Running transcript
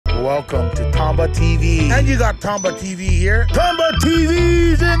welcome to Tamba TV. And you got Tamba TV here. Tamba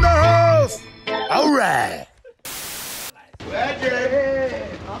TV's in the house. All right. Hey,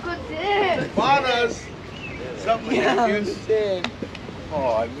 Uncle Tim. Manas. Something you.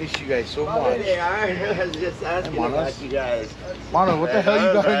 Oh, I miss you guys so much. I was just asking about you guys. Mana, what the hell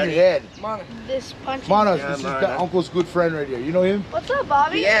you got on your head? This punch. Manas, this is the uncle's good friend right here. You know him? What's up,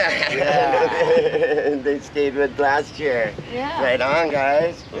 Bobby? Yeah. They stayed with last year. Yeah. Right on,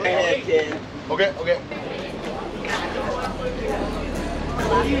 guys. Okay, okay.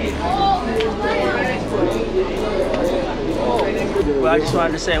 Well, I just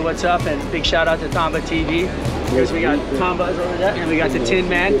wanted to say what's up and big shout out to Tamba TV because we got Tambas over there and we got the Tin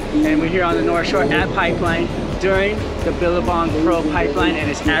Man and we're here on the North Shore at Pipeline during the Billabong Pro Pipeline and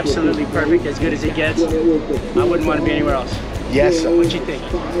it's absolutely perfect, as good as it gets. I wouldn't want to be anywhere else. Yes, sir. What you think?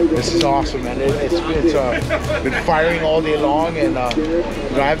 This is awesome, man. It's been firing all day long, and I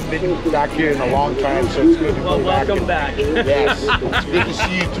haven't been back here in a long time, so it's good to go back. Welcome back. Yes, it's good to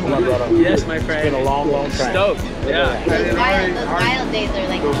see you too, my brother. Yes, my friend. It's been a long, long time. Stoked. Yeah. Those wild days are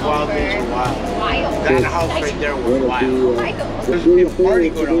like Those wild days are wild. Wild. That house right there was wild. There's a party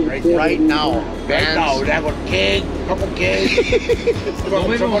going on right now. Right now. They have a keg, couple kegs.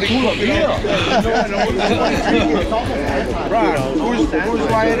 Somebody who's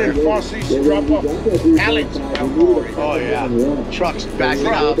riding in Fossey's drop off pallets? Oh yeah, trucks backing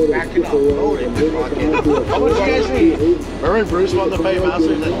up, loading. How much you guys need? Remember when Bruce won the Fight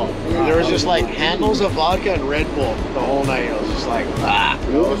Masters? There was just like handles of vodka and Red Bull the whole night. It was just like, ah.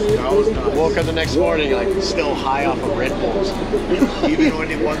 That was nuts. Woke up the next morning like still high off of Red Bulls. Even when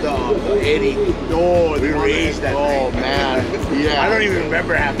they won the Eddie, No, they raised that Oh night. man, yeah. I don't even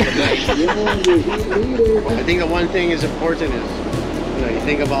remember half the night. I think the one thing is important is, you know, you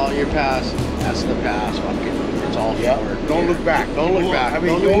think about your past. That's the past. Fucking, it's all forward. Don't look back. Don't look back. I mean,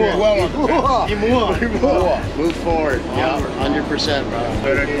 Don't you look move back. well on the past. You move forward. Yeah, 100%, bro.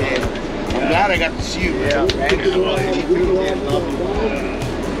 I'm glad I got to see you. Yeah.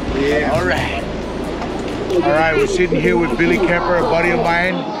 Yeah. All right. All right, we're sitting here with Billy Kemper, a buddy of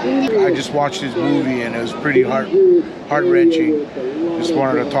mine. I just watched his movie and it was pretty heart-wrenching. Just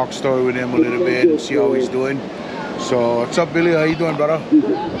wanted to talk story with him a little bit and see how he's doing. So, what's up, Billy? How you doing, brother?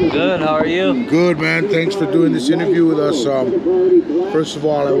 Good, how are you? Good, man. Thanks for doing this interview with us. First of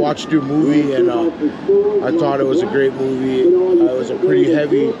all, I watched your movie and I thought it was a great movie. It was a pretty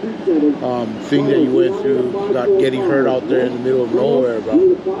heavy thing that you went through, getting hurt out there in the middle of nowhere,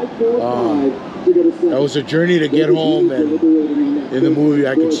 bro. That was a journey to get home, and in the movie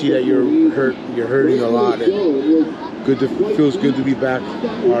I can see that you're hurting a lot, and feels good to be back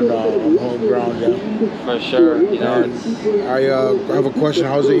on home ground. Yeah, for sure. You know, and I have a question.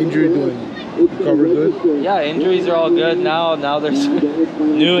 How's the injury doing? Recovered good? yeah, injuries are all good now. Now there's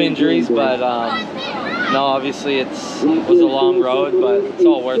new injuries, but no, obviously it was a long road, but it's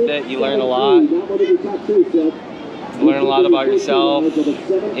all worth it. You learn a lot. Learn a lot about yourself,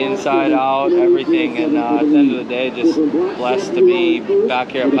 inside out, everything, and at the end of the day, just blessed to be back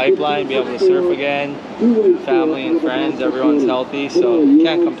here at Pipeline, be able to surf again, family and friends, everyone's healthy, so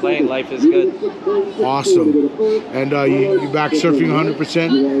can't complain, life is good. Awesome. And you back surfing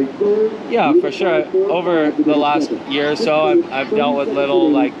 100%? Yeah, for sure. Over the last year or so, I've dealt with little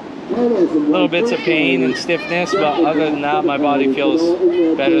bits of pain and stiffness, but other than that, my body feels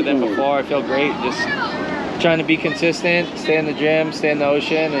better than before. I feel great, just trying to be consistent, stay in the gym, stay in the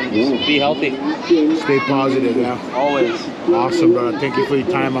ocean, and just be healthy. Stay positive, yeah. Always. Awesome, brother. Thank you for your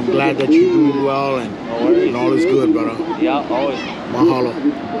time. I'm glad that you're doing well and all is good, brother. Yeah, always. Mahalo.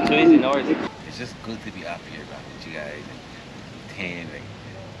 Too easy, no worries. It's just good to be up here, man, with you guys and tan,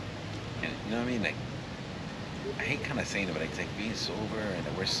 you know what I mean? Like, I hate kind of saying it, but it's like being sober and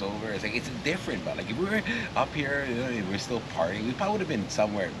we're sober. It's like it's different, but like if we were up here, you know, we're still partying. We probably would have been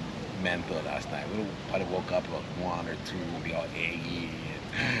somewhere mental last night. We probably woke up about 1 or 2 and be all eggy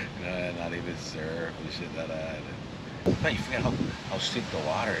and not even surf and shit like that. But you forget how sick the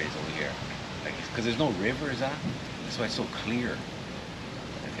water is over here. Like, because there's no rivers, huh? That's why it's so clear.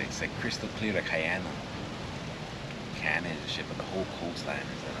 It's like crystal clear, like Cayenne and shit, but the whole coastline is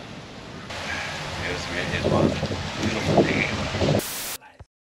here's one.